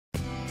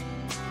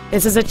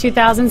This is a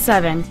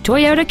 2007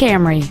 Toyota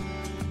Camry.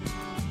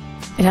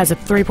 It has a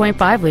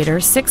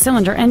 3.5-liter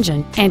six-cylinder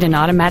engine and an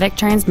automatic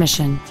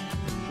transmission.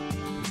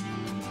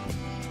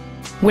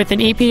 With an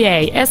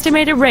EPA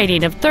estimated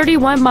rating of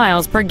 31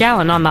 miles per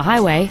gallon on the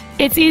highway,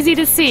 it's easy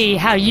to see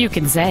how you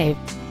can save.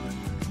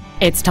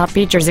 Its top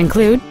features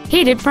include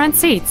heated front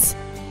seats,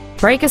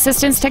 brake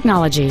assistance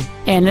technology,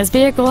 and this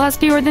vehicle has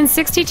fewer than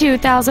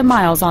 62,000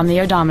 miles on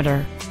the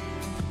odometer.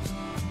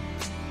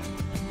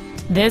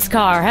 This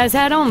car has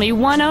had only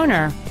one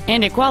owner,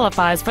 and it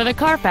qualifies for the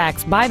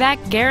Carfax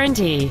buyback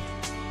guarantee.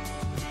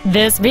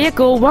 This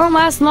vehicle won't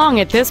last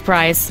long at this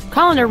price.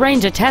 Call and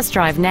arrange a test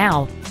drive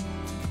now.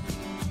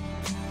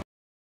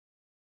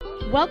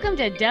 Welcome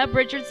to Dub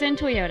Richardson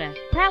Toyota,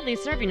 proudly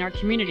serving our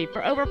community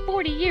for over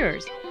 40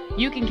 years.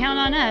 You can count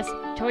on us.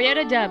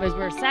 Toyota Dub is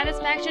where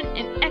satisfaction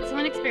and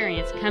excellent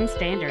experience come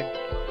standard.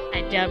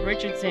 At Dub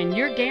Richardson,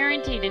 you're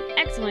guaranteed an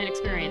excellent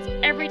experience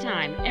every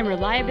time, and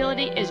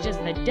reliability is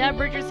just the Dub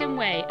Richardson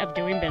way of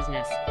doing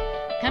business.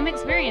 Come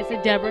experience the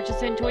Dub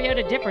Richardson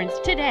Toyota difference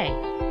today.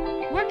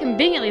 We're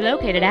conveniently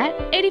located at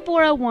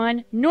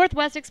 8401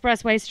 Northwest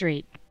Expressway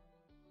Street.